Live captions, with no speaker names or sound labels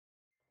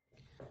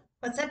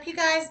What's up, you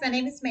guys? My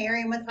name is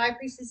Mary. I'm with High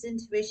Priestess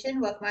Intuition.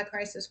 Welcome, my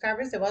current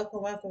subscribers, and welcome,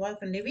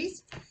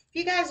 newbies. If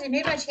you guys are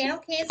new to my channel,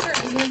 Cancer,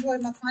 and you enjoy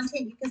my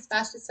content, you can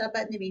smash the sub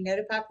button to be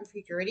notified for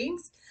future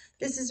readings.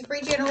 This is a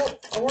free general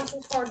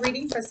oracle card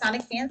reading for sign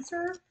of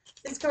Cancer.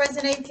 This can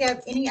resonate if you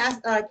have any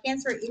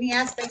Cancer, any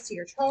aspects of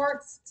your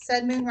charts: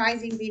 Sun, Moon,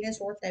 Rising,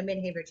 Venus, North Node,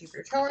 Midheaven,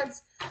 Jupiter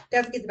charts.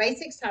 Don't forget the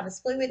basics. Time is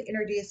fluid.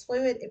 Energy is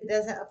fluid. If it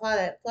doesn't apply,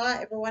 let it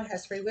apply. Everyone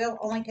has free will.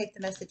 Only take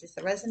the messages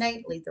that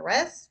resonate. Leave the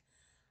rest.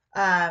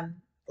 Um,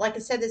 like I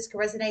said, this can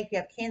resonate if you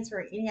have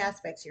Cancer in any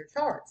aspects of your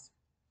charts.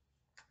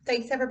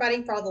 Thanks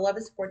everybody for all the love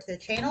and support to the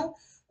channel.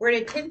 We're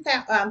at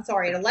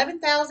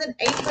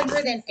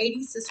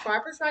 11,880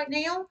 subscribers right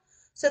now.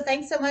 So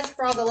thanks so much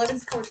for all the love and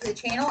support to the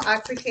channel. I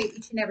appreciate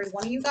each and every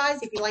one of you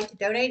guys. If you'd like to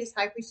donate, it's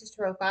High Priestess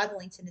 205. The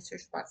link's in the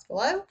description box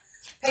below.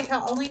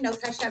 PayPal only, no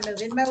Cash App, no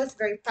Venmo. It's a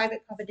very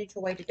private,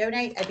 confidential way to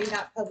donate. I do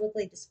not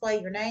publicly display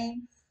your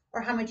name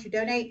or how much you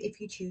donate if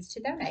you choose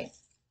to donate.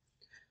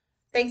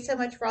 Thanks so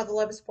much for all the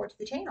love and support to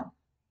the channel.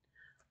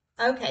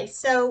 Okay,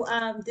 so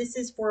this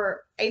is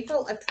for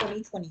April of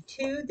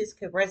 2022. This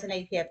could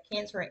resonate if you have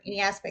Cancer in any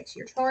aspects of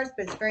your charts,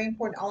 but it's very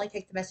important to only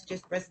take the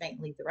messages that resonate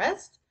and leave the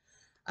rest.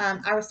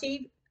 I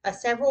received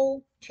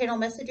several channel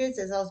messages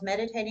as I was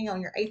meditating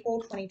on your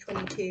April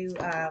 2022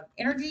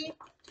 energy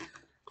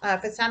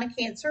for sign of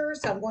Cancer,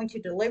 so I'm going to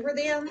deliver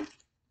them.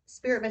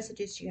 Spirit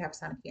messages you have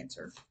sign of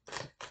Cancer.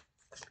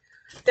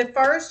 The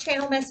first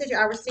channel message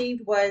I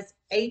received was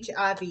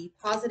HIV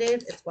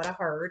positive. It's what I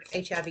heard,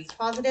 HIV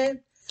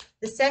positive.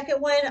 The second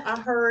one, I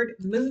heard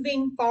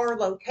moving far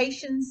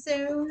location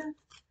soon.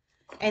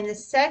 And the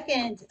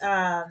second,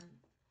 I'm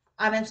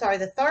sorry,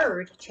 the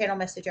third channel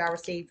message I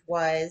received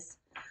was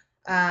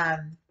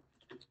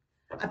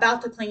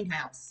about to clean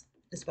house,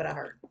 is what I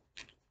heard.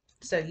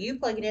 So you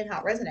plug it in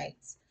how it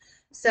resonates.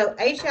 So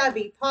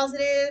HIV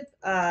positive,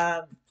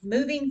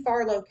 moving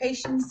far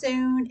location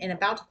soon, and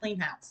about to clean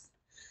house.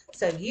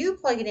 So you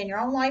plug it in your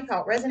own life,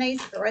 how it resonates.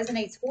 If it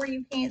resonates for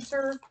you,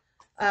 Cancer.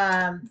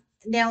 Now,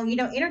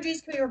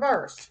 energies can be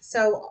reversed.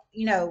 So,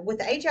 with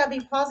the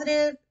HIV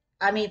positive,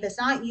 I mean, if it's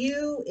not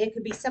you, it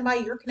could be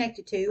somebody you're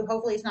connected to.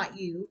 Hopefully it's not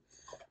you.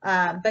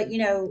 But,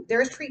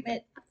 there is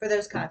treatment for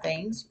those kind of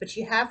things, but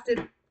you have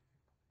to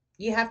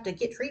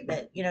get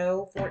treatment,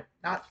 for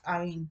not,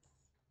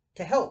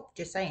 to help,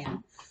 just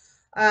saying.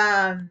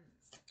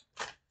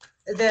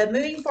 The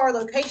moving far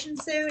location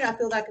soon, I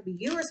feel that could be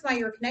you or somebody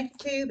you're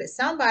connected to, but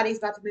somebody's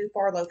about to move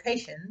far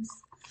locations.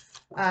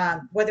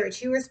 Whether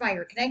it's you or somebody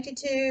you're connected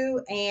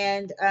to,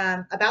 and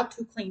about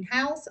to clean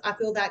house, I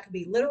feel that could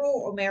be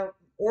literal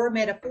or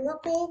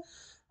metaphorical.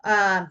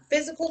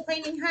 Physical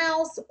cleaning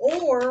house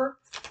or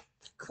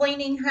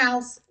cleaning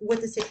house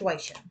with the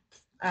situation.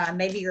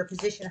 Maybe you're a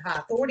position of high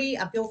authority.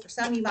 I feel for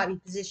some you might be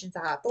positions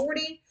of high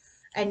authority,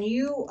 and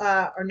you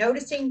are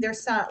noticing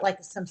there's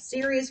some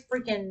serious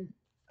freaking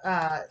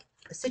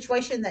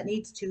situation that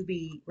needs to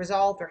be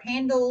resolved or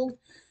handled,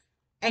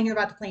 and you're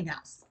about to clean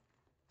house.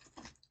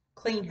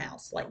 Clean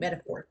house, like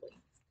metaphorically,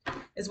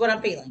 is what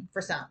I'm feeling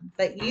for some.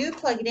 But you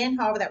plug it in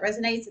however that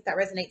resonates, if that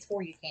resonates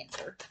for you,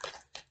 Cancer.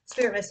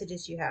 Spirit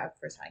messages you have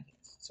for sign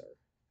Cancer.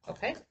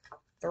 Okay,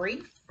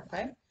 3.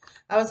 Okay,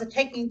 I was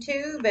taking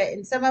 2, but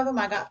in some of them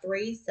I got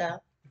 3.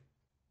 So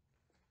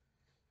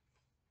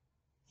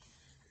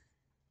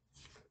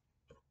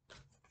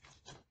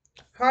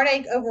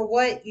heartache over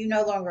what you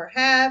no longer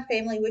have.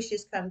 Family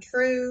wishes come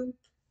true.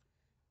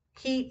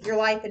 Keep your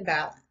life in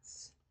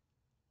balance.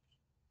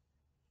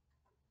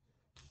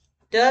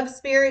 Dove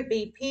spirit,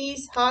 be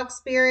peace. Hawk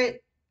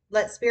spirit,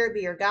 let spirit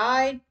be your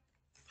guide.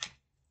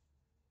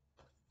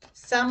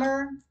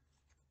 Summer,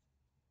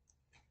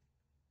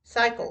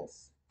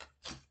 cycles.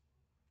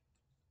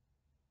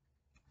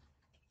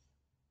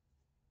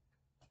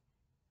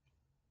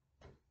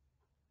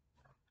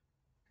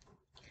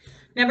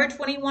 Number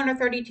 21 or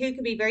 32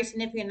 could be very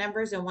significant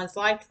numbers in one's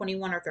life.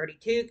 21 or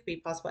 32 could be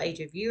possible age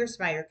of you or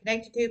somebody you're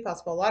connected to,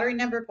 possible lottery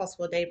number,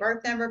 possible date of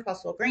birth number,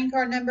 possible green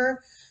card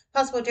number,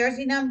 possible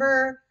jersey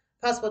number,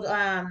 possible,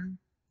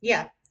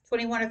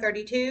 21 or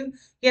 32.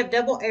 You have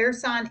double air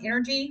sign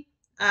energy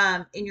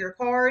in your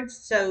cards.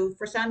 So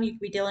for some, you could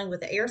be dealing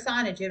with the air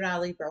sign, a Gemini,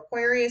 Libra,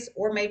 Aquarius,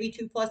 or maybe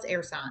 2+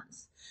 air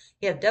signs.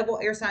 You have double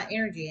air sign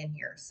energy in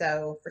here.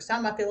 So for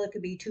some, I feel it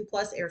could be 2+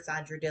 air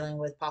signs you're dealing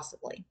with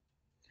possibly.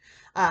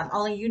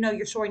 Only you know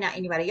your story, not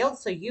anybody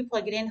else. So you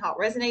plug it in how it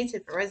resonates,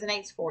 if it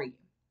resonates for you.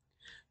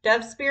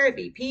 Dove spirit,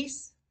 be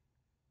peace.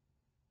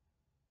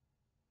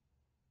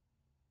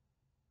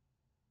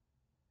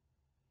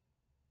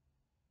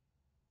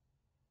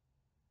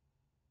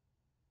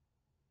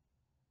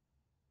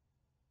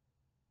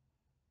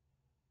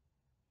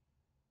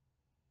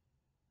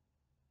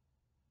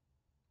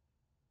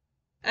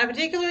 A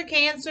particular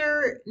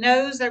Cancer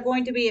knows they're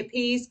going to be at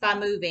peace by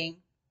moving.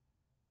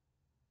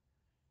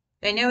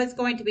 They know it's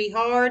going to be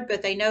hard,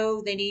 but they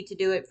know they need to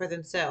do it for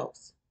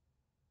themselves.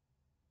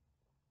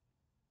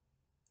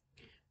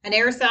 An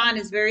air sign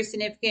is very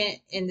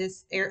significant in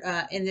this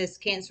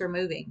Cancer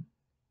moving.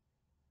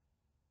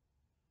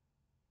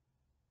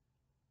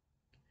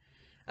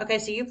 Okay,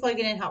 so you plug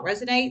it in how it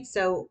resonates.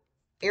 So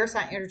air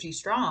sign energy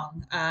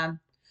strong.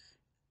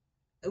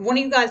 One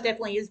of you guys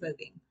definitely is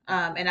moving.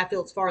 And I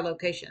feel it's far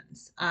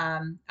locations.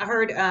 I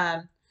heard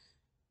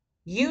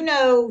you're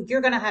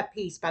going to have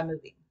peace by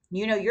moving.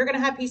 You're going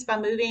to have peace by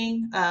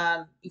moving.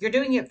 You're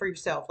doing it for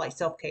yourself, like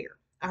self-care.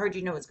 I heard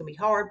it's going to be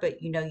hard,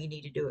 but you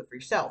need to do it for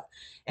yourself.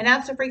 And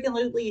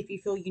absolutely, if you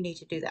feel you need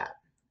to do that,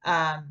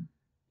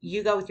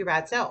 you go with your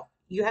bad self.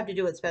 You have to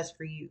do what's best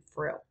for you,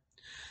 for real.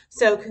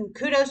 So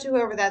kudos to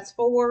whoever that's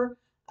for.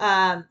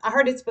 I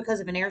heard it's because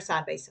of an air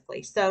sign,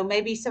 basically. So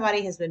maybe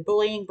somebody has been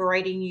bullying,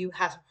 berating you,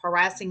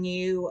 harassing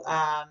you,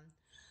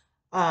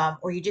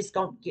 or you just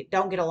don't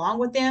get along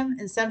with them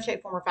in some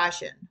shape, form, or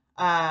fashion.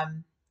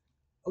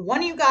 One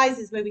of you guys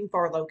is moving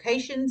far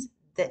locations.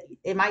 That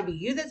it might be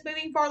you that's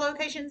moving far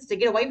locations to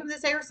get away from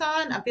this air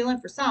sign. I'm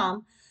feeling for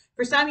some.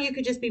 For some, you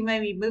could just be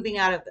maybe moving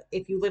out of.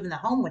 If you live in the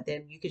home with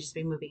them, you could just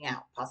be moving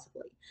out,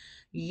 possibly.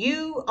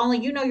 You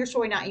know your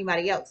story, not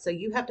anybody else. So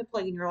you have to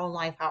plug in your own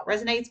life how it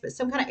resonates. But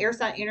some kind of air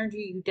sign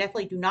energy you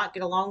definitely do not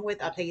get along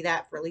with. I'll tell you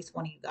that for at least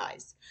one of you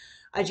guys.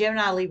 A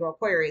Gemini, Libra,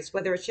 Aquarius.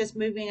 Whether it's just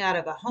moving out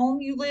of a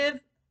home you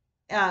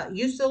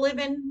used to live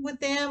in with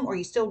them, or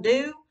you still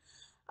do,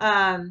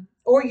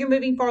 or you're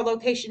moving far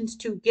locations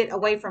to get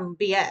away from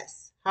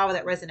BS, however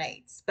that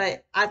resonates.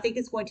 But I think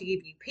it's going to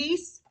give you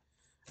peace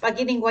by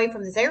getting away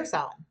from this air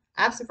sign.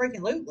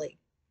 Absolutely.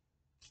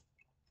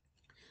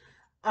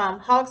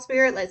 Hog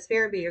spirit, let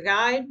spirit be your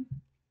guide.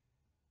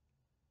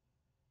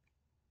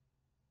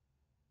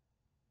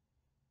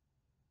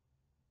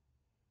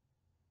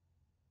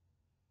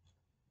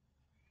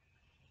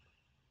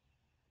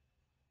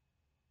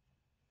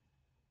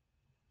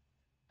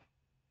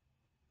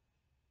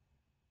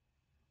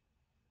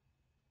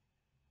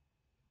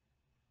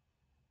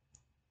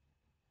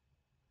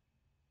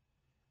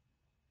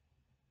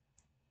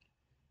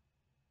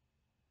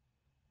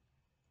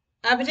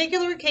 A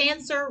particular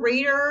Cancer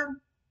reader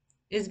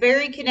is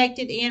very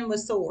connected in with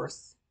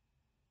source.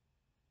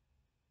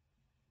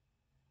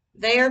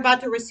 They are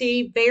about to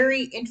receive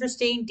very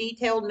interesting,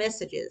 detailed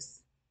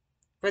messages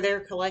for their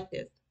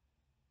collective.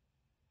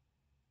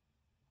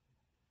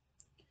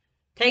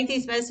 Take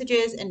these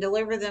messages and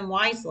deliver them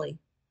wisely.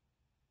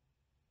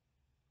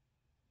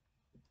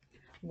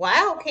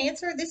 Wow,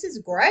 Cancer, this is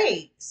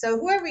great. So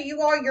whoever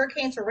you are, you're a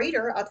Cancer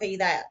reader. I'll tell you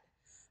that.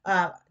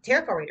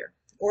 Tarot card reader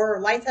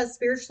or lighthouse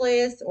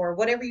spiritualist or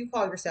whatever you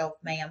call yourself,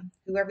 ma'am,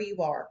 whoever you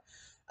are.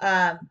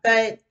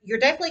 But you're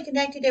definitely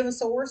connected in with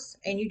source,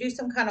 and you do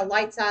some kind of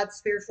light side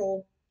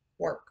spiritual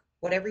work,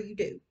 whatever you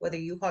do, whether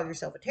you call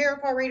yourself a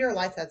tarot card reader,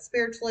 light side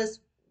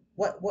spiritualist,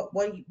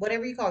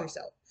 whatever you call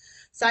yourself,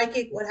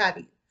 psychic, what have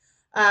you.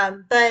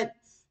 But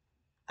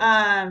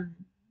I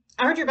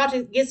heard you're about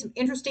to get some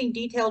interesting,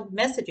 detailed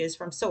messages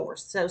from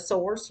Source. So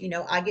Source,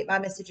 I get my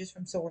messages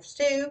from Source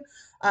too.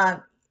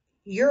 Um,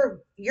 you're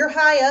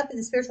high up in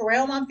the spiritual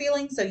realm. I'm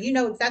feeling, so you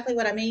know exactly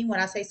what I mean when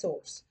I say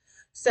Source.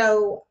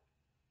 So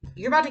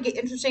you're about to get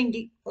interesting,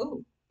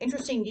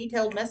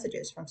 detailed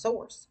messages from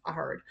Source. I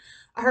heard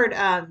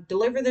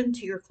deliver them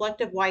to your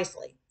collective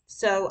wisely.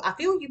 So I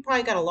feel you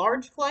probably got a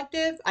large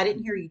collective. I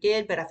didn't hear you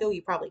did, but I feel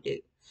you probably do.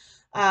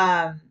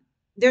 Um,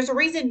 there's a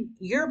reason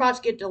you're about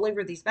to get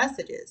delivered these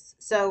messages.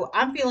 So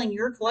I'm feeling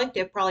your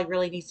collective probably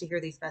really needs to hear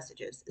these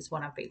messages, is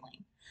what I'm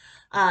feeling.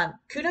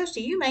 Kudos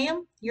to you,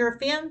 ma'am. You're a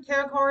femme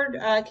tarot card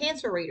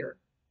Cancer reader.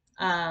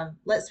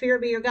 Let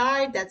spirit be your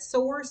guide. That's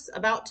source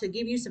about to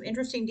give you some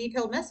interesting,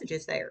 detailed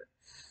messages there.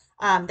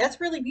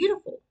 That's really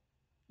beautiful.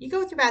 You go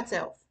with your bad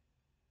self.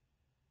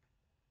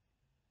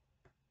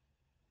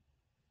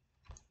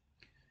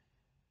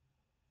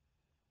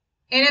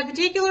 And a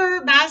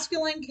particular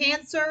masculine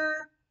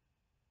Cancer,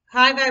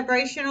 high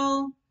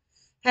vibrational,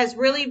 has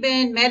really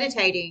been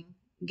meditating,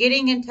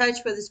 getting in touch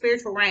with the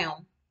spiritual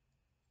realm.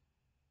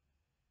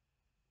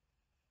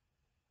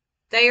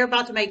 They are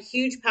about to make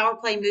huge power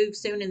play moves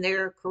soon in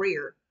their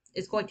career.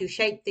 It's going to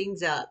shake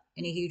things up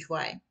in a huge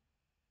way.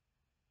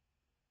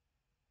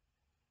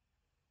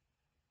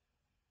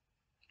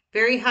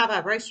 Very high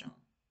vibrational.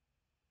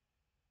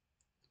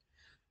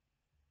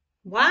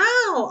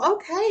 Wow.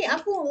 Okay.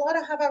 I'm pulling a lot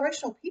of high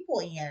vibrational people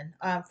in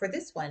for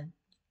this one.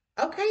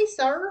 Okay,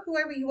 sir,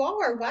 whoever you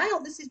are.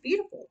 Wow, this is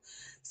beautiful.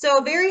 So,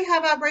 a very high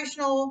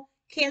vibrational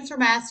Cancer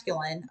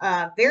masculine,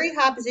 very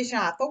high position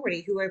of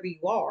authority, whoever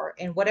you are,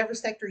 and whatever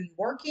sector you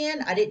work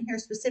in. I didn't hear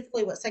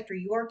specifically what sector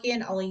you work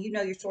in, only you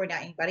know your story,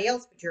 not anybody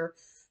else, but you're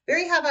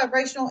very high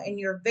vibrational and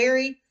you're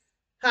very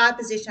high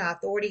position of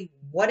authority,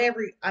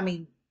 whatever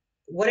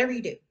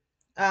you do.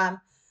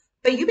 Um,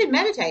 but you've been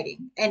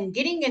meditating and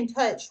getting in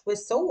touch with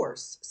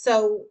source.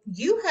 So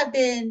you have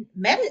been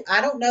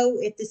I don't know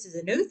if this is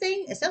a new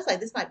thing. It sounds like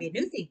this might be a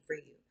new thing for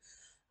you.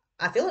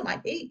 I feel it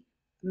might be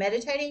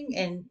meditating,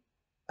 and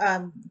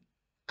um,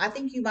 I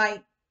think you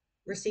might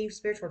receive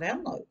spiritual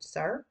downloads,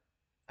 sir.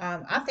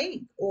 I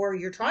think, or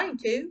you're trying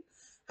to.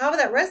 However,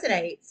 that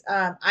resonates.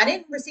 I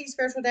didn't receive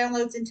spiritual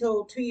downloads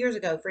until 2 years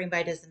ago. For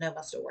anybody who doesn't know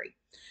my story,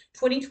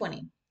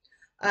 2020.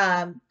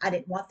 I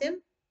didn't want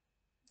them.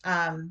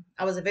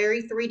 I was a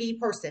very 3D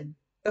person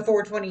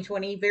before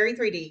 2020, very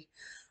 3D.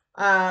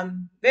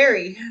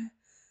 Very.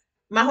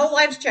 My whole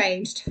life's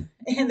changed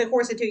in the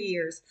course of 2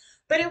 years.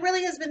 But it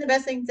really has been the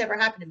best thing that's ever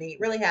happened to me. It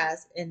really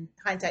has. In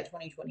hindsight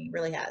 2020, it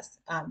really has.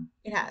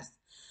 It has.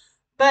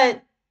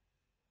 But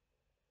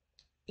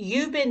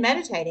you've been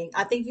meditating.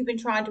 I think you've been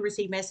trying to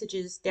receive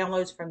messages,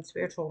 downloads from the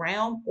spiritual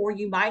realm, or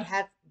you might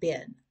have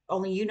been.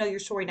 Only you know your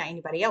story, not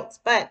anybody else.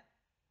 But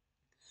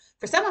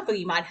for some of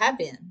you might have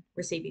been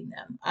receiving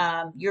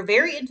them. You're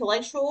very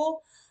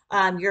intellectual.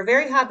 You're a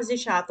very high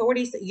position of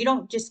authority. So you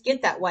don't just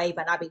get that way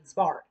by not being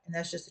smart, and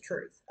that's just the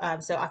truth.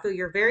 So I feel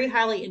you're very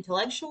highly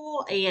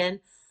intellectual, and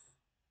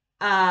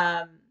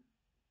um,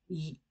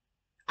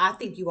 I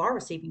think you are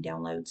receiving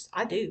downloads.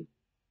 I do.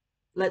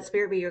 Let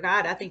spirit be your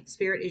guide. I think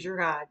spirit is your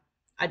guide.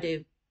 I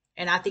do,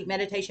 and I think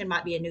meditation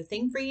might be a new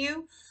thing for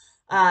you.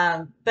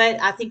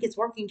 But I think it's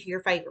working to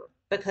your favor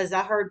because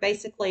I heard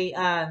basically.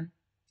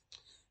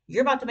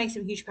 You're about to make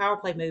some huge power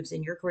play moves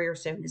in your career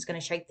soon. It's going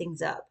to shake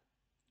things up.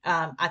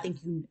 I think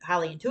you're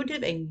highly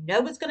intuitive and you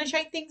know it's going to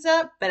shake things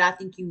up, but I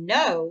think you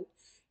know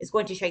it's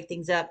going to shake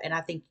things up, and I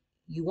think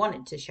you want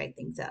it to shake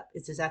things up.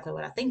 It's exactly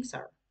what I think,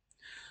 sir.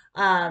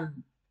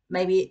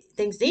 Maybe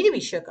things need to be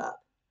shook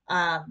up.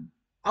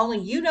 Only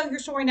you know your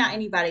story, not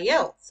anybody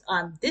else.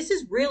 This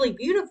is really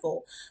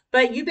beautiful,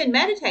 but you've been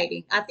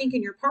meditating, I think,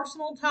 in your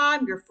personal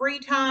time, your free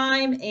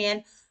time,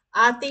 and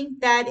I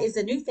think that is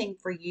a new thing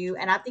for you,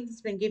 and I think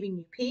it's been giving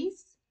you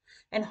peace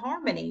and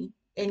harmony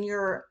in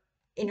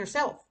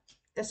yourself.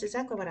 That's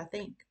exactly what I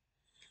think,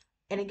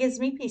 and it gives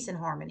me peace and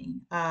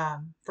harmony.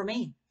 For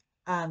me,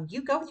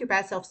 you go with your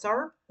bad self,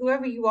 sir,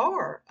 whoever you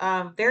are.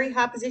 Very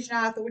high position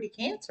of authority,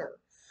 Cancer.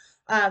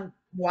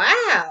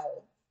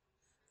 Wow.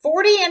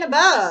 40 and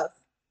above,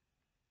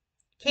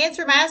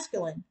 Cancer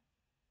masculine.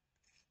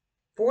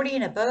 40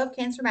 and above,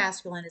 Cancer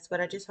masculine is what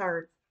I just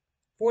heard.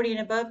 40 and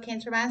above,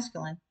 Cancer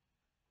masculine.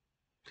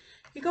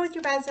 You go with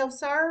your bad self,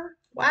 sir?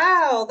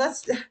 Wow,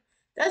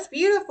 that's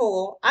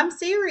beautiful. I'm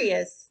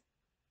serious.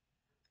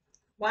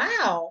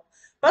 Wow.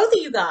 Both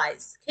of you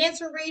guys,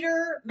 Cancer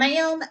reader,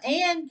 ma'am,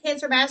 and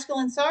Cancer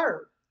masculine,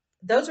 sir.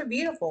 Those are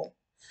beautiful.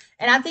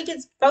 And I think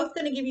it's both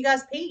going to give you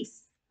guys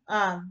peace.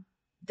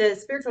 The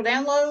spiritual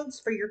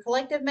downloads for your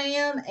collective,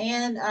 ma'am,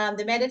 and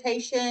the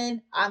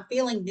meditation. I'm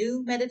feeling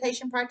new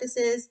meditation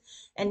practices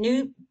and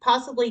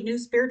possibly new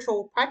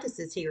spiritual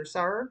practices here,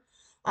 sir.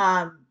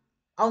 Um,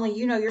 Only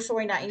you know your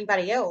story, not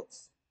anybody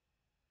else.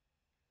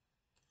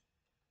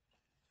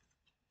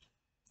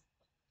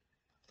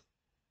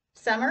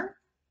 Summer,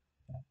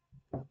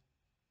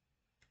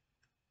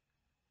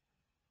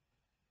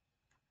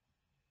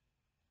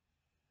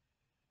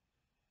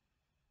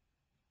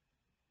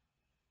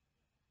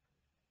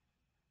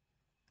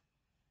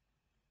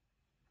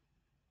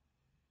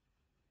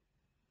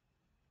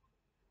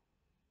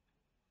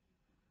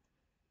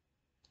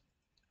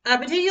 a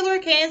particular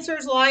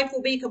Cancer's life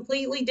will be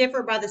completely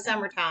different by the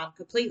summertime,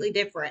 completely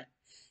different.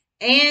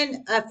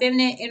 And a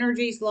feminine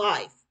energy's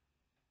life,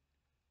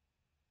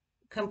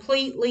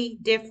 completely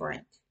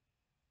different.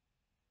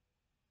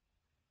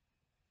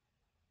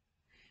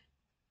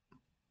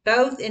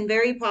 Both in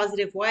very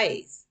positive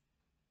ways.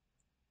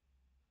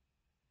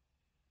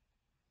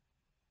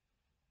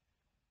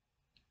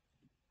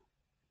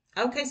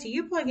 Okay, so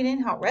you plug it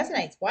in how it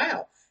resonates.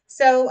 Wow.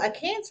 So a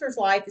Cancer's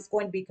life is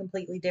going to be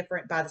completely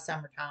different by the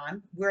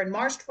summertime. We're in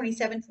March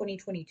 27,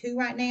 2022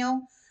 right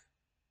now.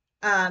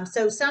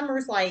 So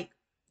summer's like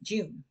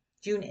June,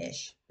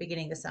 June-ish,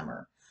 beginning of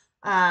summer.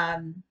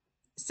 Um,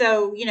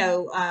 so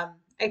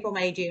April,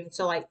 May, June,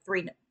 so like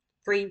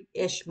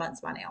three-ish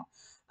months by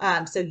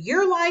now. So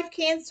your life,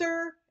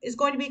 Cancer, is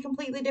going to be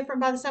completely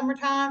different by the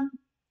summertime.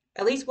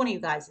 At least one of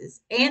you guys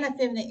is, and a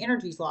feminine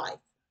energy's life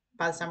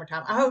by the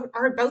summertime. I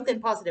heard both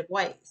in positive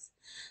ways.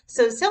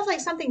 So it sounds like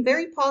something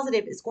very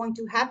positive is going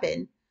to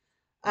happen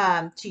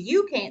to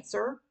you,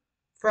 Cancer,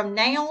 from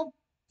now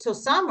till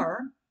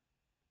summer,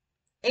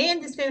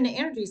 and this feminine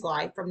energy's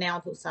life from now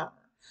till summer.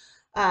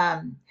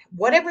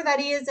 Whatever that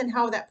is and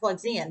how that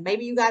plugs in.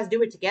 Maybe you guys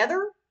do it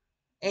together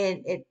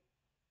and it,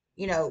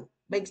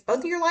 makes both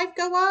of your life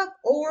go up,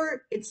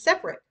 or it's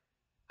separate.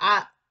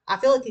 I I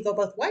feel it could go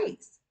both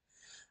ways.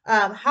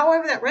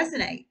 However that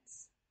resonates.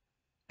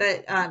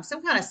 But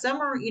some kind of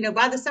summer,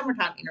 by the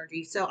summertime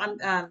energy. So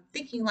I'm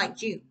thinking like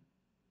June.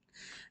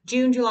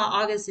 June, July,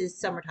 August is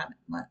summertime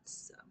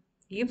months. So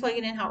you plug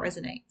it in how it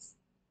resonates.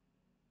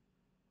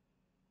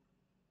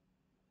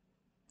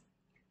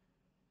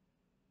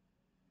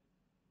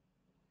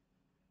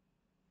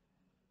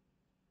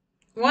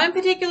 One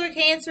particular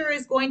Cancer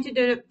is going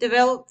to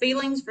develop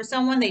feelings for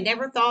someone they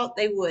never thought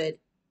they would.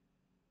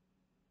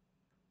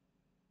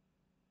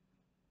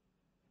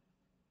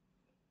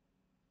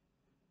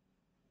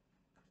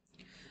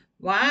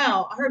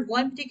 Wow, I heard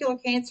one particular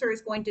Cancer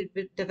is going to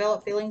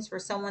develop feelings for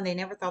someone they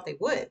never thought they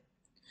would.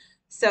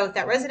 So if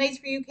that resonates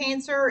for you,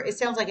 Cancer, it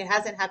sounds like it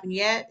hasn't happened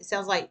yet. It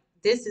sounds like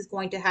this is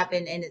going to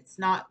happen and it's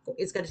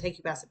going to take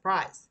you by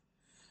surprise.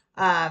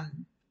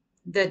 Um,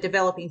 the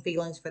developing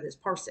feelings for this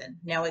person.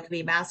 Now it could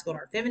be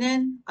masculine or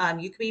feminine.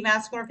 You could be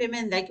masculine or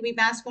feminine. They could be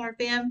masculine or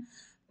femme.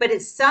 but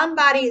it's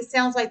somebody, it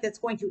sounds like, that's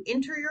going to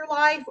enter your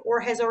life or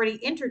has already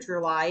entered your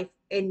life,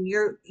 and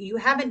you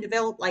haven't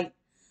developed like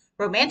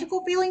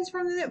romantical feelings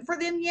for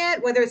them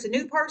yet, whether it's a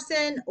new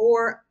person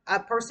or a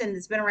person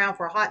that's been around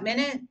for a hot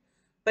minute,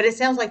 but it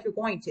sounds like you're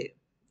going to.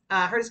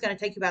 I heard it's going to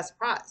take you by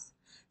surprise.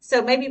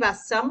 So maybe by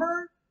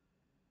summer,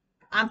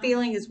 I'm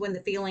feeling is when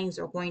the feelings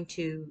are going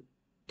to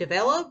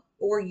develop,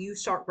 or you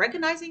start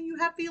recognizing you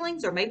have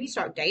feelings, or maybe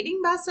start dating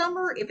by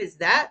summer. If it's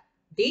that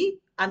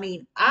deep, I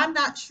mean, I'm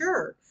not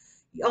sure.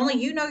 Only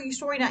you know your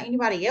story, not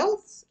anybody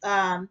else.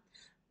 I'm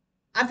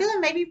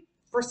feeling maybe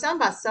for some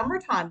by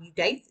summertime you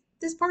date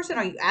this person,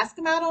 or you ask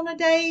them out on a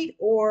date,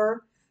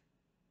 or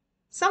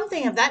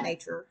something of that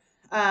nature.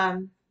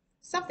 Um,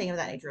 Something of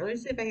that nature. Let me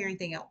see if I hear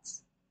anything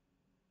else.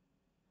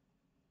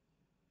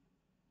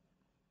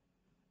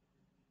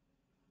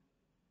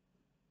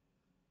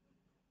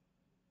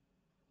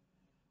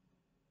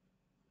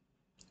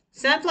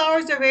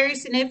 Sunflowers are very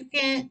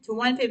significant to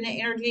one feminine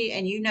energy,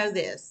 and you know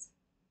this.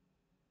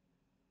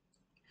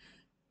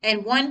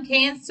 And one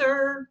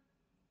Cancer,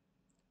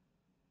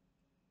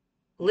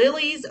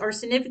 lilies are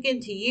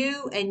significant to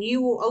you, and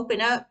you will open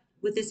up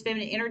with this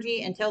feminine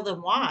energy and tell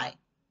them why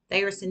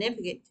they are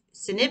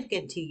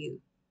significant to you.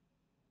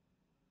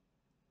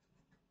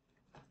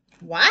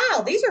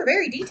 Wow, these are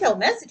very detailed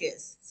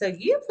messages. So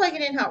you plug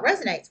it in how it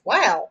resonates.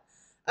 Wow.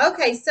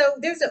 Okay, so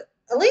there's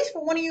at least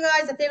for one of you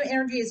guys, a feminine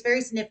energy is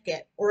very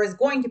significant or is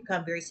going to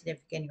become very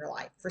significant in your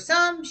life. For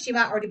some, she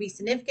might already be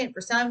significant.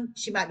 For some,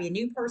 she might be a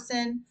new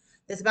person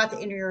that's about to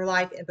enter your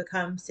life and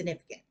become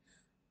significant.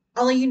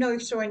 Only you know your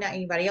story, not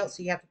anybody else,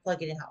 so you have to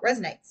plug it in how it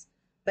resonates.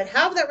 But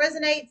how that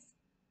resonates,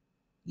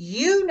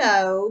 you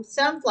know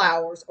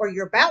sunflowers, or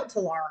you're about to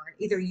learn.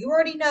 Either you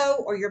already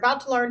know or you're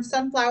about to learn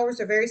sunflowers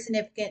are very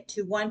significant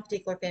to one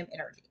particular femme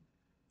energy.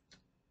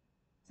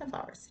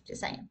 Sunflowers,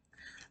 just saying.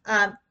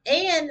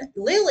 And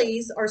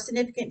lilies are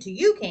significant to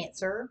you,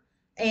 Cancer.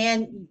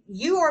 And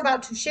you are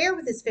about to share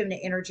with this feminine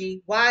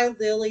energy why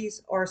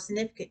lilies are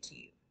significant to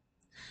you.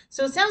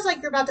 So it sounds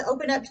like you're about to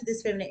open up to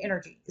this feminine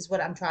energy, is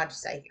what I'm trying to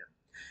say here.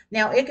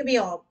 Now, it could be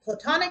on a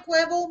platonic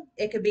level,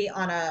 it could be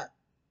on a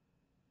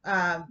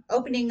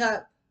opening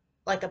up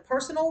like a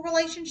personal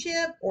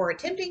relationship, or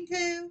attempting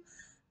to,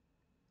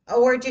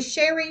 or just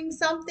sharing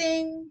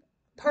something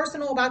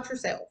personal about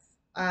yourself.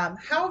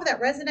 However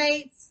that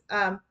resonates,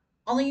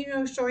 only you know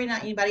your story,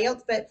 not anybody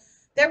else, but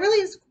that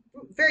really is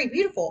very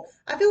beautiful.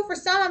 I feel for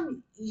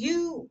some,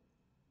 you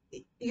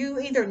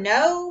either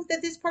know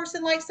that this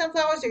person likes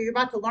sunflowers, or you're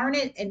about to learn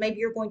it, and maybe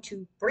you're going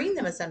to bring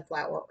them a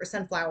sunflower or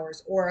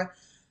sunflowers, or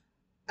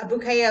a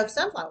bouquet of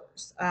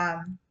sunflowers.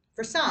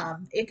 For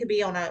some, it could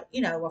be on a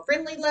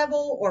friendly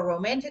level or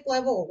romantic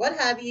level or what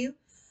have you.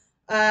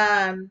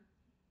 Um,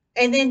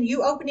 and then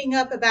you opening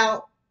up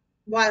about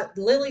why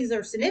lilies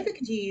are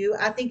significant to you,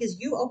 I think,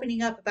 is you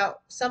opening up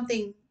about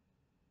something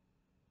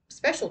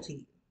special to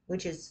you,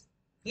 which is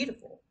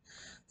beautiful.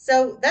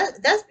 So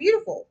that's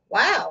beautiful.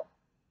 Wow.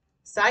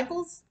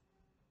 Cycles.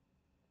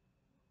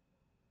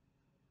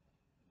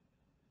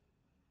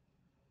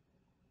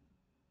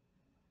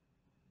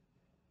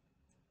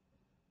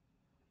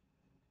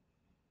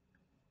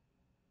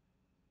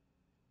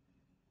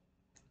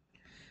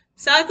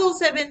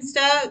 Cycles have been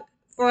stuck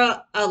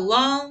for a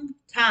long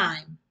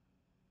time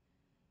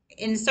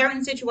in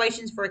certain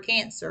situations for a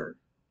Cancer.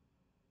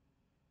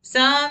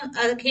 Some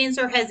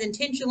Cancer has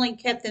intentionally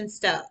kept them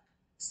stuck,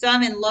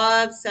 some in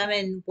love, some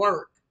in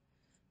work,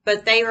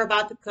 but they are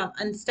about to come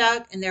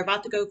unstuck and they're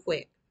about to go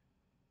quick.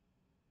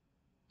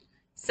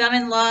 Some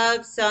in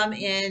love, some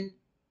in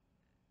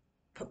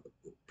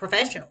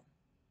professional,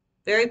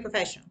 very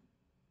professional.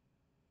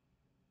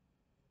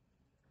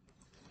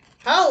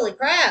 Holy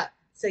crap.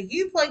 So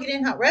you plug it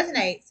in how it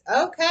resonates.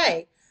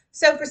 Okay.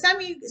 So for some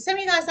of you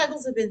guys,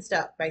 cycles have been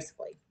stuck,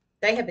 basically.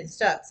 They have been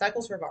stuck.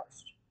 Cycles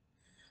reversed.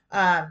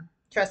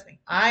 Trust me,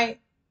 I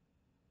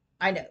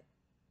know.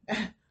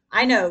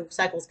 I know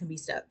cycles can be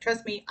stuck.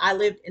 Trust me, I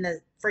lived in a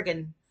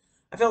freaking,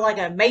 I felt like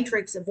a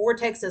matrix, a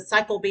vortex of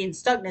cycle being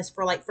stuckness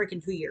for like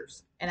freaking 2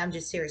 years. And I'm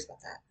just serious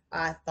about that.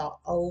 I thought,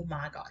 oh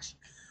my gosh.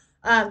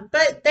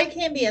 But they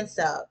can be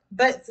unstuck.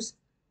 But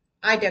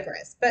I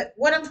digress. But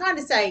what I'm trying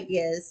to say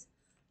is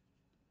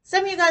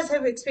some of you guys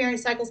have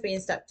experienced cycles being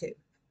stuck too.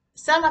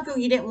 Some I feel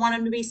you didn't want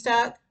them to be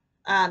stuck.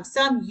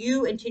 Some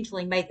you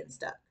intentionally made them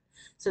stuck.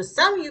 So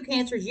some of you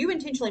Cancers, you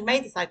intentionally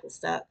made the cycle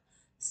stuck.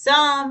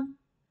 Some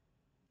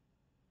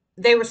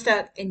they were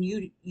stuck and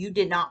you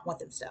did not want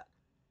them stuck.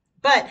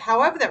 But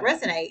however that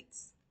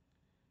resonates,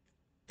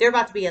 they're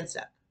about to be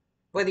unstuck,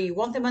 whether you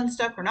want them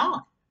unstuck or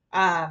not.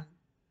 Um,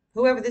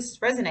 Whoever this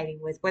is resonating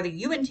with, whether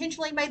you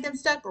intentionally made them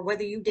stuck or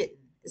whether you didn't,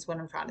 is what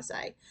I'm trying to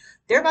say.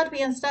 They're about to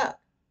be unstuck.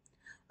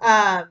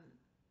 Um,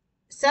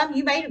 some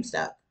you made them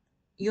stuck.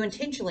 You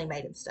intentionally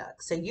made them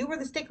stuck. So you were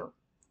the sticker.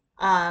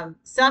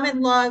 Some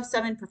in love,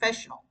 some in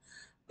professional.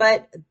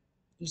 But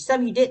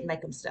some you didn't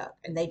make them stuck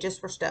and they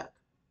just were stuck.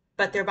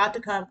 But they're about to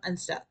come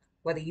unstuck.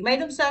 Whether you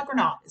made them stuck or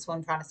not is what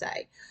I'm trying to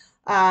say.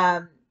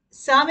 Um,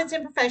 some it's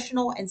in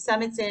professional and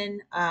some it's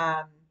in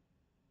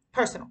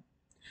personal.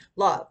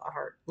 Love, I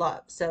heard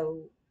love.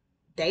 So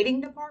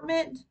dating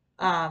department.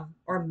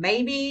 Or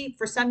maybe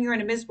for some you're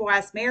in a miserable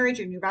ass marriage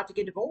and you're about to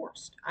get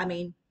divorced. I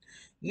mean,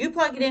 you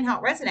plug it in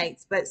how it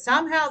resonates, but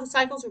somehow the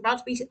cycles are about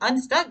to be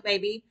unstuck,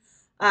 maybe.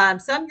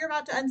 Some you're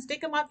about to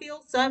unstick them, I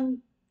feel.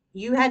 Some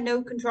you had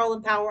no control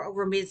and power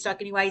over them being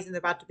stuck anyways, and they're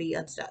about to be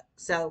unstuck.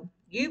 So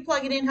you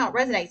plug it in how it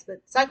resonates, but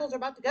cycles are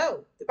about to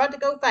go. They're about to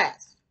go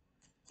fast.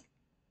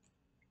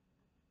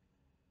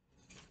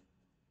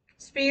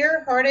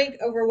 Fear, heartache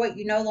over what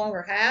you no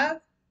longer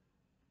have.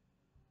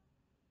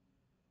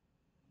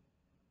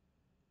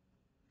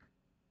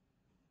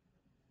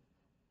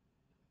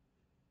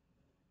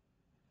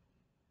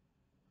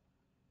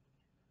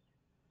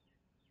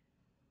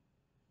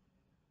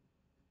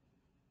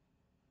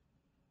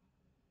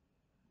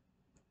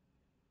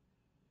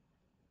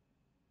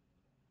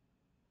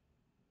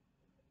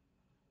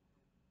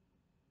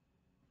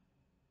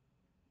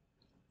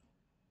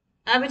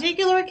 A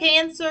particular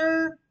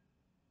Cancer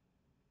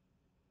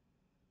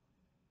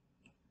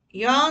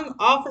young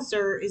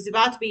officer is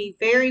about to be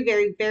very,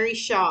 very, very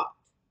shocked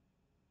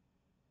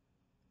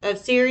of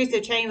series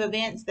of chain of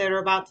events that are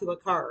about to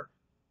occur.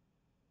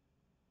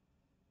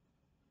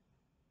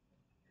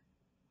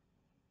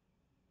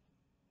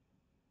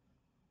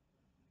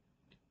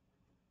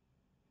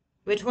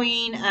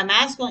 Between a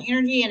masculine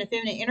energy and a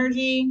feminine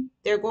energy,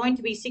 they're going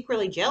to be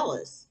secretly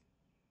jealous.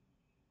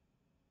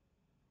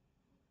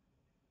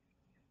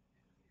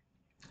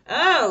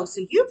 Oh,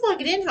 so you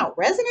plug it in how it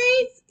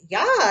resonates?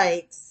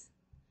 Yikes.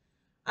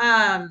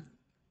 Um,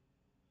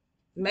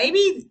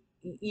 maybe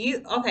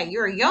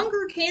you're a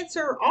younger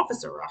Cancer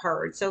officer, I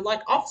heard. So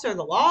like officer of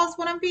the law is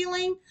what I'm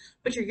feeling,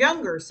 but you're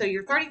younger, so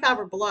you're 35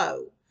 or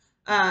below.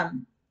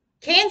 Um,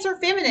 Cancer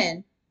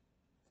feminine.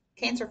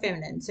 Cancer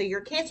feminine. So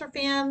you're Cancer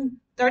fem,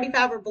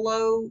 35 or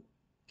below,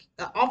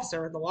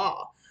 officer of the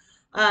law.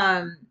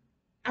 Um,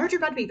 I heard you're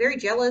about to be very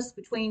jealous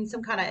between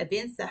some kind of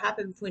events that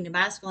happen between the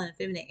masculine and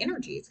feminine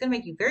energy. It's going to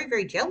make you very,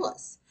 very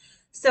jealous.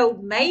 So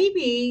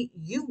maybe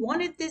you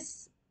wanted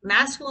this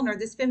masculine or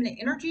this feminine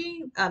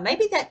energy.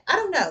 Maybe that, I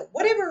don't know,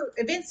 whatever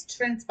events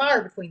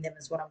transpire between them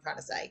is what I'm trying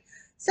to say.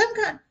 Some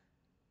kind,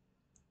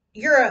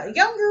 you're a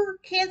younger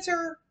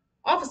Cancer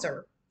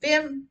officer,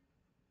 fem,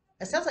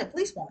 it sounds like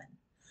policewoman.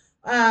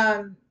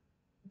 Um,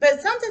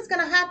 but something's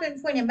going to happen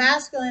between a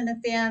masculine and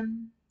a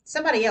fem,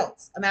 somebody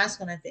else, a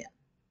masculine and fem.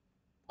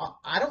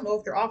 I don't know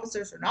if they're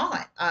officers or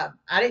not.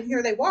 I didn't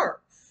hear they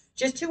were.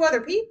 Just two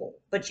other people.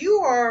 But you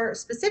are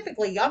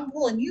specifically, I'm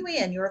pulling you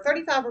in. You're a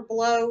 35 or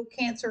below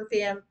Cancer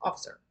fem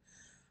officer.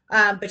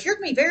 But you're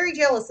going to be very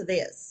jealous of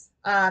this.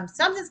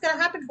 Something's going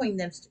to happen between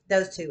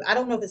those two. I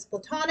don't know if it's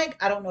platonic.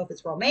 I don't know if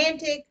it's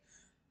romantic.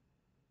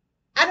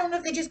 I don't know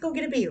if they just go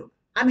get a beer.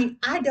 I mean,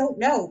 I don't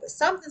know. But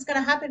something's going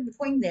to happen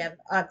between them,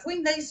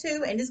 between these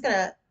two, and it's going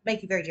to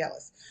make you very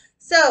jealous.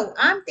 So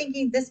I'm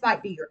thinking this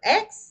might be your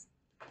ex.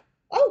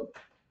 Oh,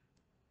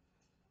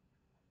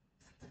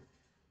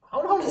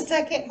 hold on a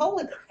second.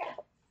 Holy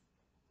crap.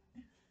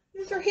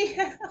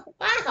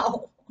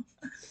 Wow.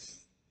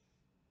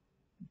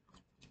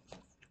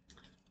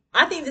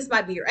 I think this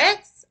might be your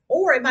ex,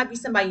 or it might be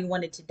somebody you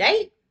wanted to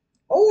date,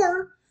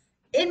 or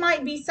it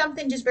might be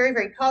something just very,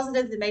 very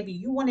positive that maybe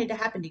you wanted to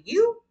happen to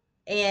you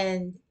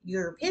and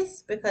you're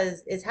pissed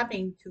because it's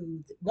happening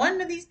to one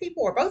of these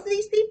people or both of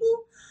these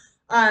people.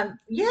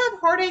 You have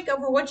heartache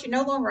over what you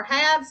no longer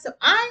have. So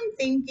I'm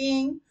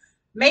thinking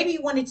maybe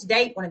you wanted to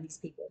date one of these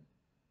people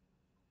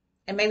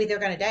and maybe they're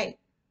going to date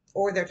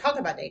or they're talking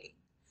about dating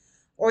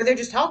or they're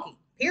just talking,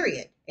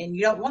 period. And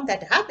you don't want that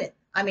to happen.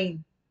 I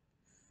mean,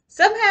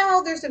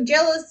 somehow there's some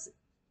jealous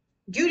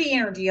Judy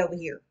energy over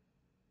here.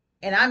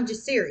 And I'm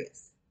just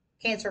serious.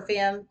 Cancer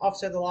fem,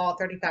 officer of the law,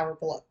 35 or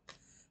below.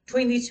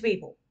 Between these two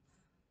people.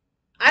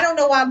 I don't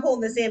know why I'm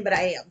pulling this in, but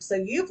I am. So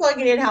you plug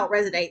it in how it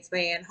resonates,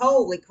 man.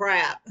 Holy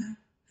crap.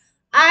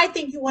 I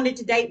think you wanted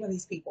to date one of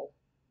these people.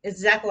 Is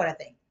exactly what I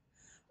think.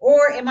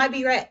 Or it might be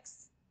your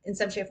ex in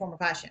some shape, form, or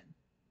fashion.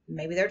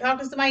 Maybe they're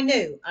talking to somebody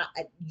new.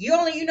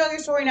 You know your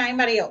story, not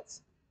anybody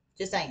else.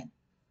 Just saying.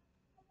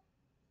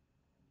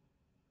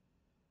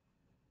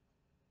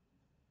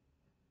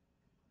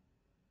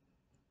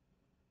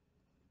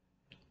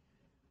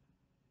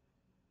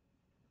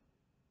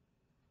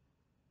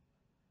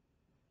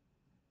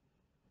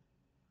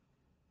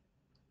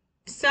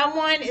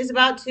 Someone is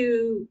about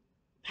to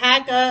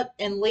pack up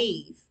and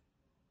leave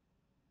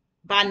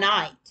by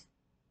night,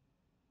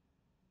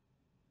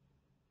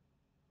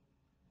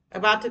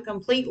 about to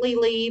completely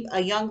leave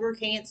a younger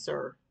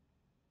Cancer.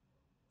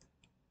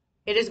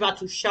 It is about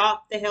to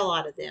shock the hell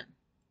out of them.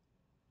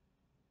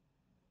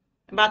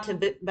 About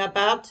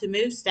to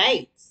move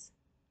states.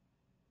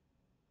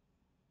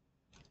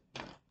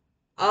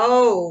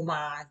 Oh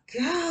my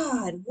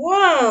God.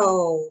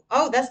 Whoa.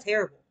 Oh, that's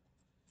terrible.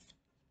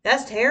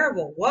 That's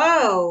terrible.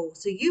 Whoa.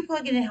 So you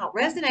plug it in how it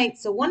resonates.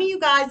 So one of you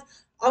guys,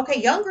 okay,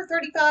 younger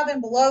 35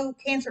 and below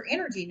Cancer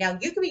energy. Now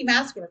you could be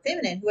masculine or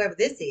feminine, whoever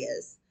this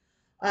is.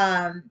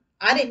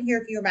 I didn't hear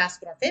if you were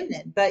masculine or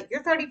feminine, but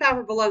you're 35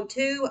 or below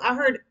too. I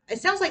heard it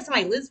sounds like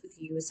somebody lives with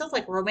you. It sounds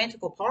like a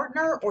romantic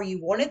partner or you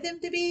wanted them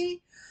to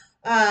be.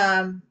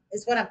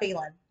 Is what I'm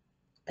feeling.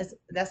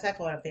 That's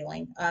exactly what I'm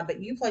feeling.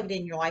 But you plug it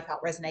in your life, how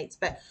it resonates.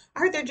 But I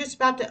heard they're just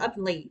about to up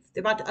and leave.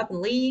 They're about to up and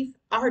leave.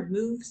 I heard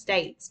move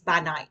states by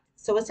night.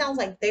 So it sounds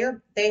like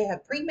they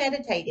have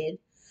premeditated.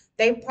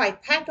 They probably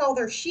packed all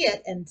their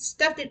shit and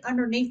stuffed it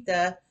underneath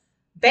the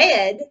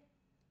bed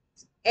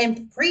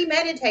and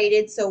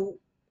premeditated. So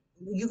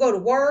you go to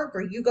work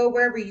or you go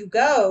wherever you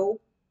go,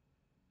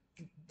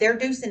 they're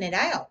deucing it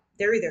out.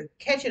 They're either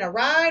catching a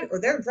ride or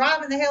they're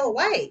driving the hell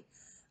away.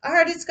 I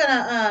heard it's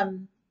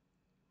gonna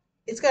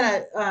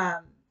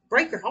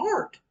break your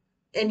heart.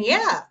 And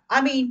yeah,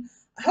 I mean,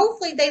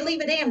 hopefully they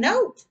leave a damn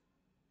note.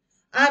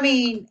 I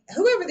mean,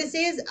 whoever this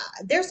is,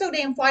 they're so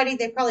damn flighty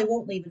they probably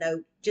won't leave a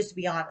note. Just to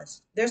be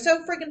honest, they're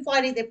so freaking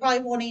flighty they probably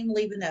won't even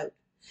leave a note.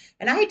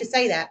 And I hate to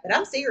say that, but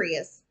I'm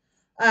serious.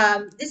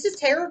 This is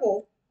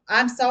terrible.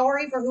 I'm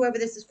sorry for whoever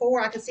this is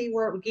for. I can see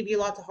where it would give you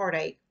lots of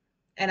heartache.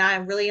 And I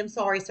really am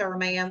sorry, sir or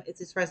ma'am, if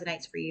this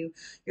resonates for you.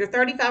 You're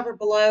 35 or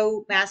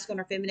below, masculine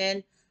or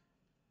feminine.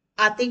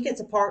 I think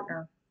it's a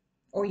partner,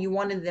 or you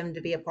wanted them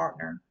to be a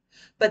partner.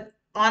 But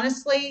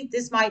honestly,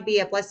 this might be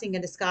a blessing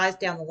in disguise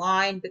down the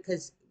line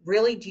because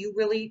really, do you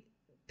really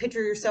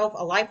picture yourself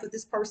a life with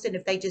this person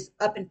if they just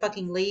up and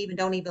fucking leave and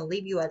don't even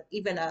leave you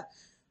even a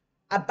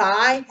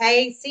bye?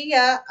 Hey, see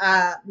ya.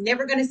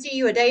 Never gonna see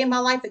you a day in my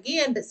life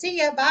again, but see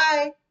ya,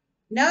 bye.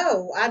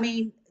 No, I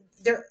mean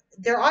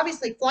they're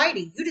obviously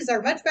flighty. You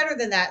deserve much better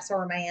than that,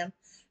 sir, man.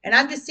 And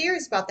I'm just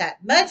serious about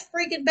that. Much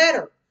freaking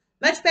better.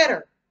 Much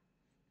better.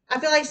 I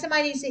feel like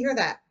somebody needs to hear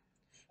that.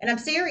 And I'm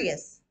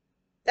serious.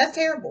 That's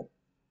terrible.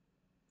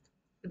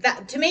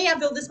 That to me, I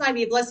feel this might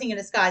be a blessing in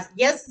disguise.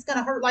 Yes, it's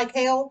gonna hurt like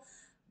hell,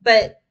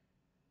 but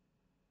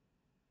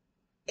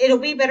it'll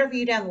be better for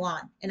you down the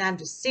line. And I'm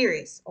just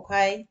serious,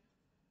 okay?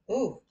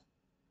 Ooh.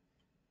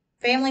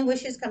 Family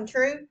wishes come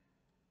true.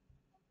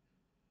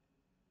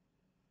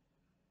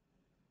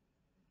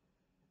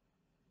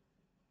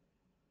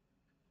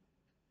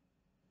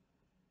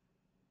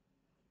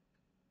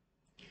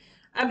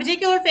 A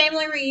particular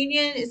family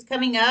reunion is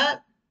coming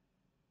up.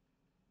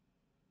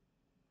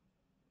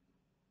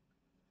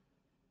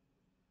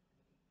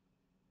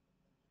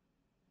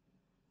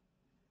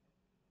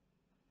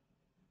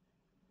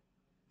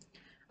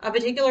 A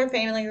particular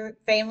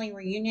family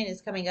reunion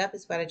is coming up,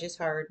 is what I just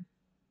heard.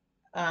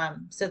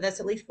 So that's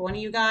at least for one of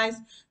you guys.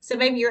 So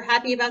maybe you're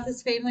happy about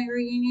this family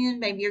reunion.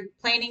 Maybe you're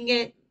planning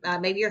it.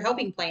 Maybe you're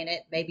helping plan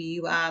it. Maybe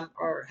you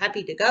are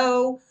happy to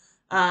go.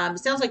 It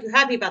sounds like you're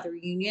happy about the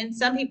reunion.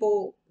 Some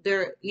people,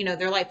 they're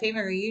like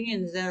family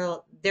reunions.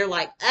 They're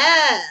like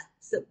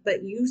so,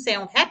 but you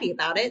sound happy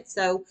about it.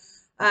 So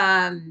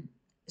um,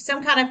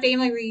 some kind of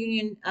family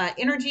reunion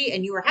energy,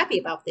 and you are happy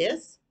about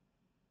this.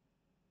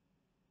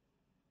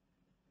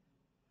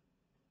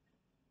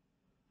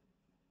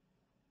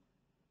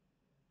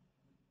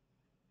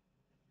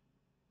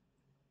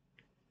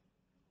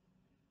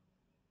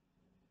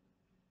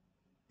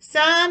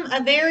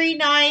 A very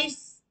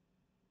nice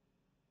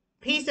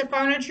piece of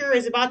furniture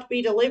is about to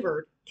be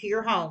delivered to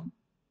your home.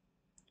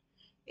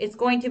 It's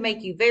going to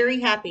make you very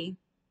happy.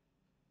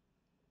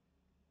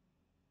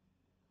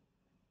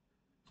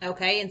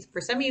 Okay. And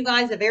for some of you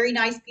guys, a very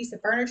nice piece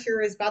of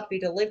furniture is about to be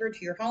delivered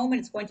to your home and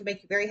it's going to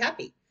make you very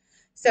happy.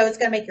 So it's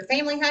going to make your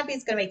family happy.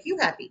 It's going to make you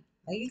happy.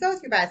 Well, you go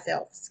with your bad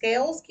self.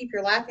 Scales, keep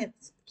your life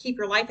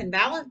in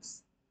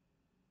balance.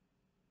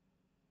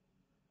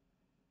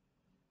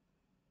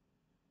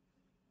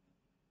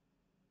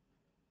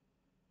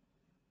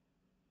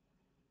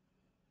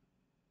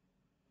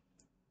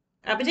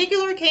 A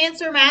particular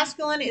Cancer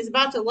masculine is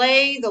about to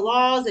lay the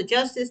laws of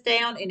justice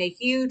down in a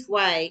huge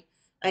way.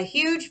 A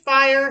huge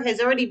fire has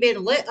already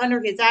been lit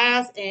under his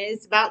ass and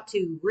it's about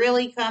to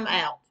really come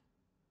out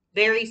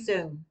very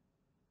soon.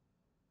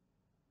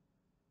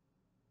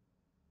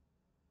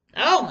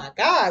 Oh my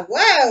God.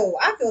 Whoa.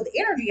 I feel the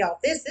energy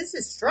off this. This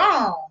is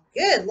strong.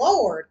 Good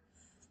Lord.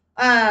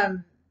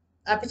 Um,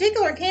 a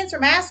particular Cancer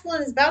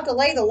masculine is about to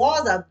lay the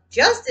laws of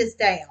justice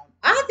down.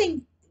 I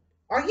think,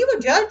 are you a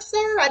judge,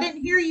 sir? I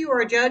didn't hear you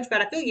were a judge,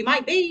 but I feel you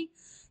might be.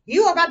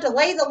 You are about to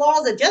lay the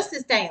laws of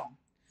justice down.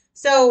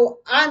 So,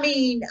 I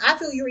mean, I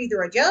feel you're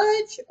either a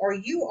judge or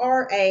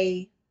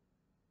I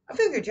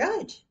feel you're a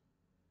judge.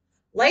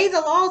 Lay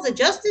the laws of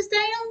justice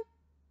down?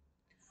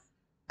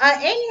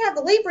 And you have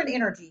the Libra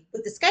energy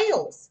with the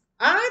scales.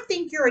 I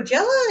think you're a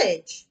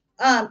judge.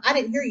 I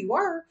didn't hear you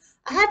were.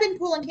 I have been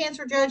pulling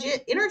Cancer judge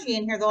energy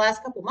in here the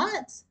last couple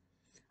months.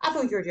 I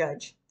feel you're a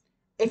judge.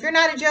 If you're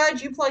not a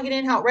judge, you plug it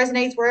in how it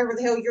resonates wherever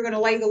the hell you're going to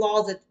lay the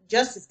laws of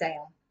justice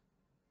down.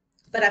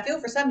 But I feel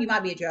for some you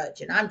might be a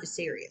judge, and I'm just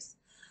serious.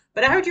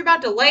 But I heard you're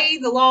about to lay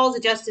the laws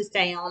of justice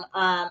down.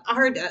 I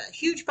heard a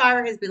huge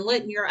fire has been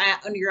lit in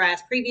under your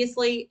ass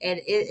previously, and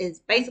it is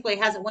basically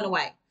hasn't went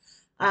away.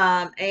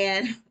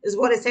 And is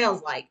what it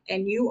sounds like.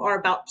 And you are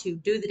about to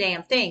do the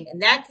damn thing.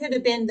 And that could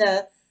have been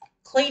the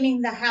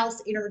cleaning the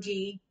house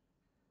energy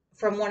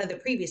from one of the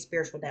previous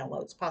spiritual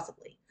downloads,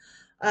 possibly.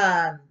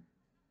 Um,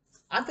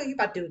 I feel you're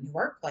about to do it in your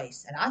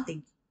workplace, and I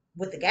think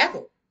with the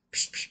gavel,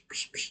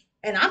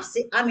 and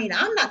I mean,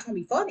 I'm not trying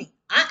to be funny.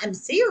 I am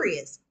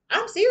serious.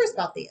 I'm serious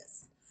about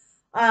this.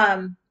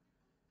 Um,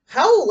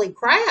 Holy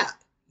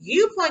crap.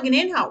 You plugging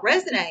in how it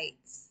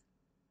resonates.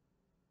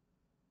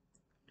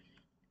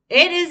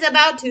 It is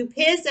about to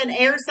piss an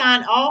air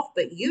sign off,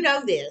 but you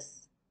know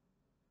this.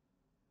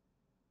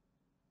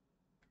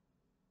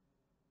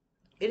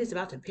 It is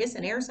about to piss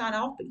an air sign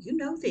off, but you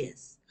know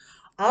this.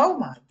 Oh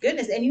my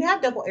goodness. And you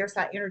have double air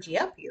sign energy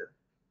up here.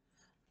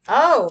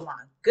 Oh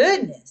my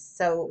goodness.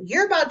 So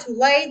you're about to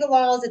lay the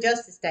laws of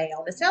justice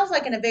down. It sounds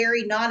like in a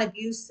very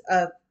non-abuse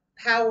of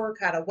power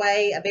kind of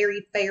way, a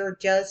very fair,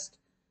 just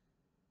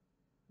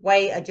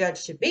way a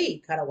judge should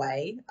be kind of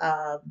way.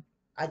 I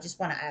just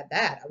want to add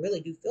that. I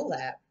really do feel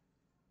that.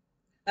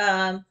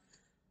 Um,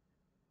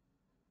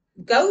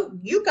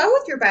 you go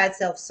with your bad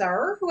self,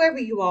 sir, whoever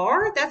you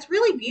are. That's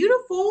really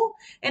beautiful.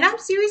 And I'm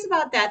serious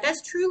about that.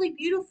 That's truly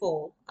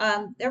beautiful.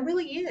 There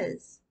really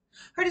is.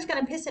 Her just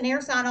gonna piss an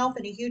air sign off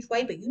in a huge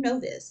way, but you know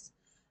this.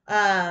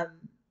 Um,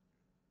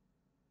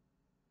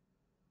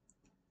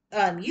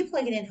 you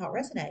plug it in how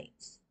it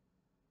resonates.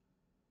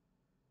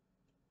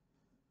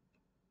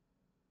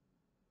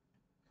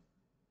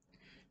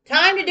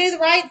 Time to do the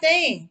right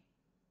thing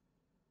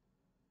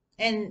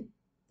and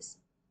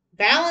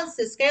balance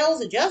the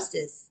scales of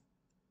justice.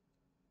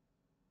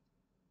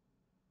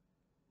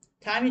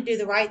 Time to do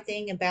the right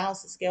thing and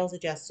balance the scales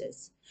of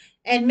justice.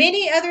 And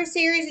many other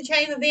series of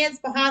chain events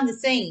behind the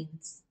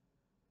scenes.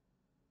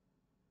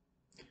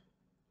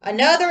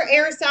 Another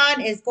air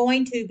sign is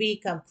going to be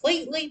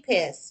completely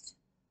pissed.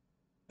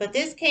 But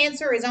this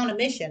Cancer is on a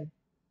mission.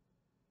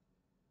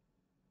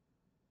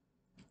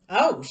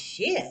 Oh,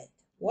 shit.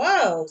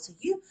 Whoa. So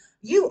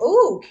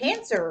ooh,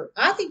 Cancer.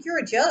 I think you're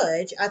a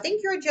judge. I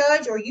think you're a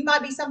judge, or you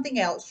might be something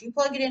else. You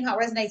plug it in how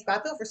it resonates, but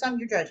I feel for some of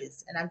your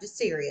judges, and I'm just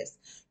serious.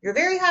 You're a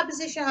very high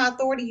position, high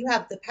authority. You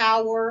have the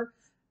power.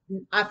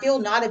 I feel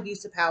not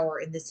abuse of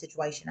power in this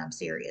situation. I'm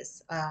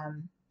serious.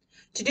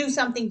 To do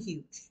something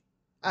huge.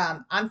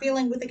 I'm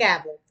feeling with a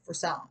gavel for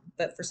some,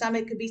 but for some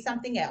it could be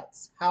something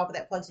else. However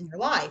that plugs in your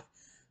life.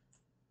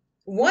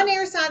 One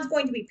air sign is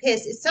going to be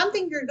pissed. It's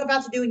something you're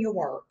about to do in your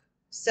work.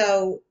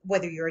 So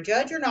whether you're a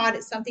judge or not,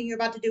 it's something you're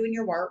about to do in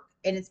your work,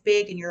 and it's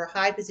big, and you're a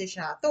high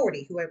position, high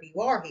authority, whoever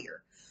you are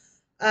here.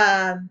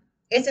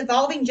 It's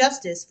involving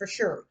justice for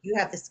sure. You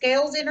have the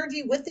scales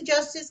energy with the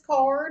justice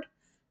card,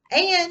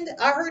 and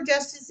I heard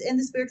justice in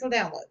the spiritual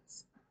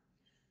downloads.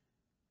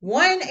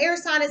 One air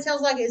sign, it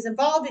sounds like, is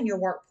involved in your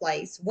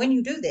workplace when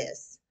you do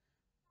this.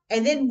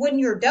 And then when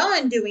you're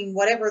done doing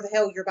whatever the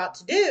hell you're about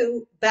to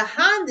do,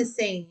 behind the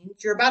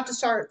scenes, you're about to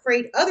start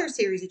create other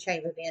series of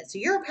chain events. So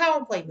you're a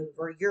power play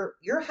mover.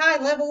 You're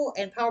high level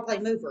and power play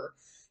mover.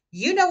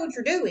 You know what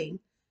you're doing.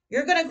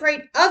 You're going to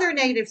create other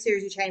negative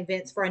series of chain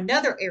events for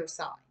another air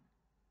sign.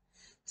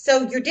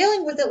 So you're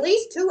dealing with at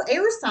least 2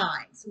 air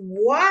signs.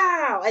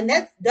 Wow. And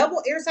that's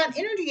double air sign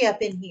energy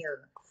up in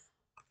here.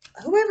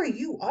 Whoever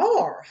you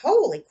are,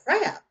 holy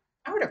crap.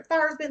 I heard a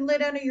fire's been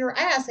lit under your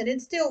ass and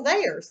it's still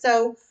there.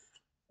 So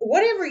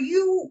whatever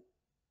you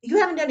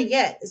haven't done it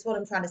yet is what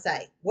I'm trying to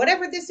say.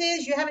 Whatever this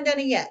is, you haven't done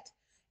it yet.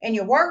 In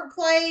your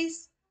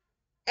workplace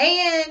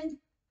and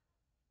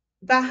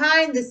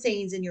behind the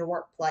scenes in your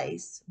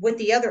workplace with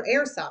the other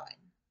air sign.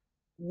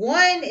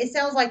 One, it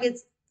sounds like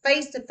it's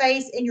face to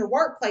face in your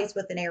workplace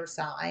with an air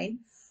sign.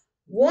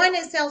 One,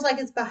 it sounds like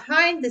it's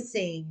behind the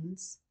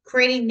scenes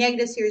creating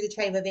negative series of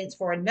chain events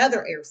for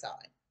another air sign.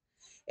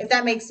 If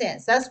that makes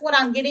sense. That's what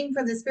I'm getting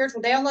from the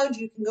spiritual downloads.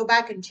 You can go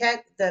back and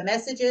check the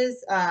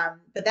messages,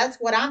 but that's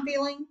what I'm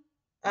feeling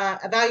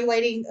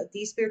evaluating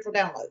these spiritual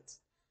downloads.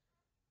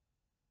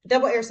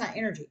 Double air sign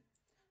energy.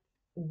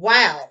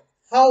 Wow.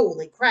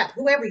 Holy crap.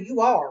 Whoever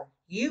you are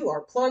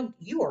plugged.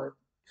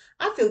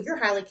 I feel you're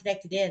highly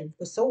connected in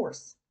with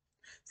source,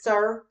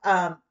 sir.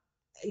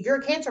 You're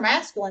a Cancer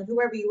masculine,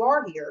 whoever you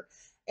are here.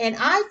 And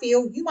I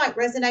feel you might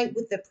resonate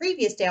with the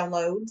previous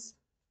downloads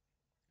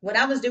when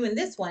I was doing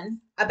this one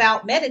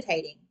about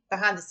meditating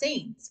behind the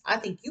scenes. I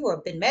think you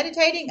have been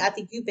meditating. I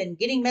think you've been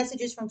getting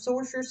messages from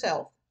source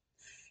yourself.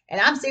 And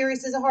I'm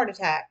serious as a heart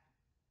attack.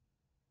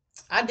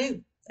 I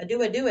do.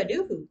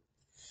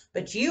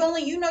 But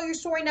you know your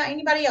story, not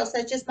anybody else.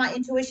 That's just my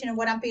intuition and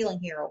what I'm feeling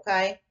here,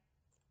 okay?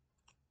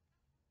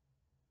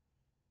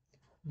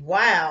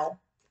 Wow.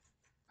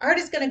 I heard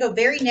it's going to go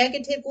very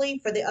negatively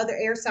for the other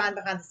air sign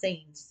behind the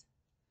scenes.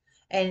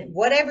 And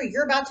whatever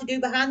you're about to do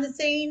behind the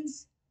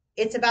scenes,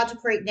 it's about to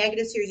create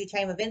negative series of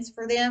chain events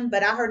for them,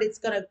 but I heard it's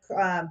going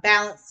to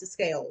balance the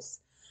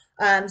scales.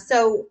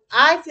 So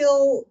I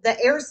feel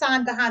the air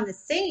sign behind the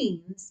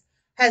scenes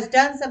has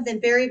done something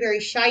very, very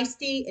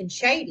shisty and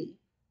shady.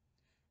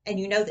 And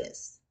you know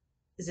this.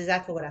 This is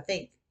exactly what I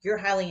think. You're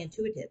highly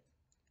intuitive.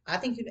 I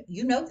think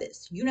you know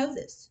this. You know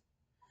this.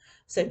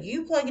 So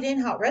you plug it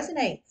in how it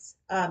resonates.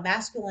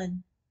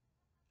 Masculine,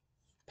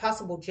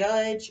 possible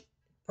judge,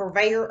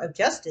 purveyor of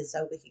justice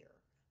over here,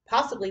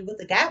 possibly with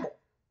a gavel.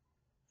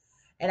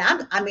 And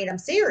I'm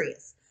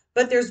serious.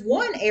 But there's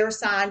one air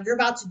sign, you're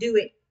about to do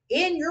it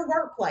in your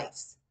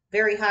workplace.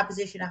 Very high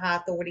position, a high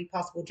authority,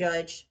 possible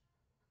judge.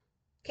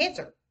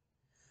 Cancer.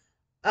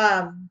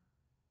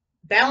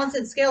 Balance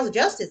and scales of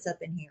justice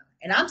up in here.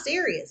 And I'm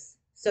serious.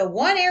 So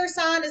one air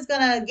sign is going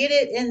to get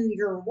it in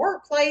your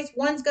workplace.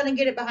 One's going to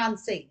get it behind the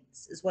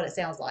scenes, is what it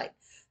sounds like,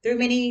 through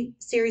many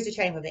series of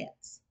chain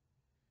events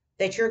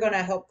that you're going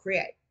to help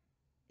create,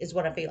 is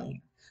what I'm feeling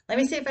here. Let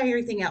me see if I hear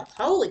anything else.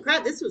 Holy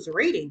crap, this was a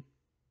reading.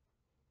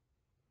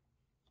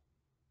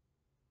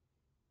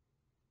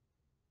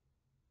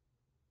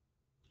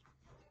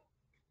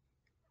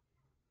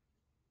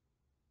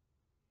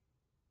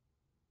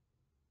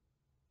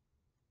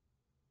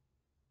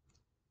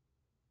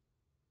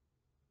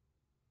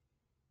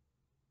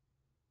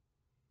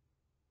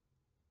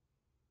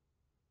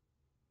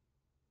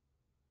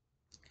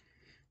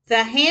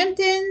 The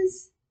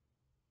Hamptons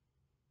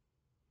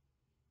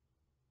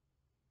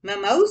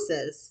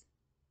mimosas.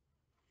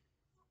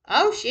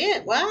 Oh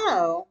shit!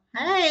 Wow.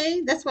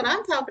 Hey, that's what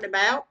I'm talking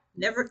about.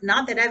 Never,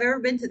 not that I've ever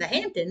been to the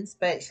Hamptons,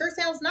 but it sure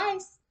sounds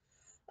nice.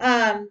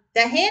 The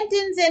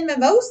Hamptons and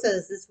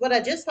mimosas is what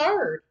I just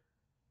heard.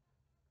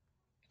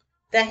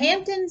 The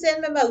Hamptons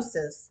and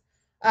mimosas.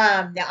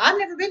 Now I've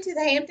never been to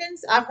the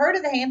Hamptons. I've heard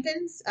of the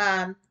Hamptons.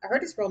 I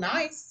heard it's real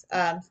nice.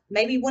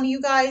 Maybe one of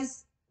you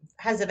guys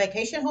has a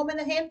vacation home in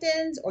the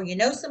Hamptons, or you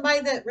know somebody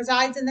that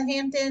resides in the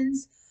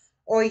Hamptons,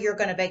 or you're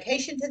going to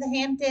vacation to the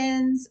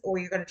Hamptons, or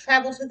you're going to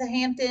travel to the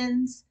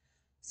Hamptons.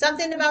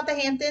 Something about the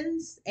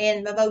Hamptons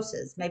and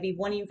mimosas. Maybe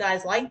one of you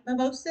guys like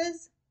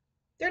mimosas.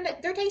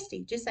 They're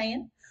tasty. Just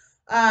saying.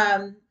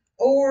 Um,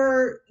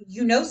 or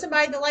you know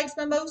somebody that likes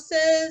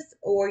mimosas,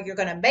 or you're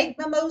going to make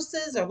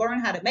mimosas or learn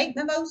how to make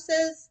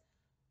mimosas.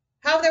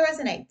 However that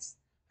resonates.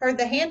 Heard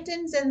the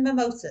Hamptons and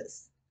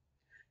mimosas.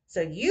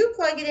 So you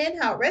plug it in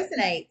how it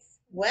resonates.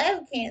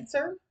 Well,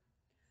 Cancer.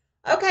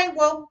 Okay,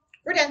 well,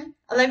 we're done.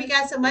 I love you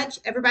guys so much.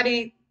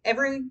 Everybody,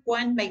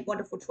 everyone make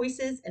wonderful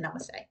choices, and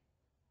namaste.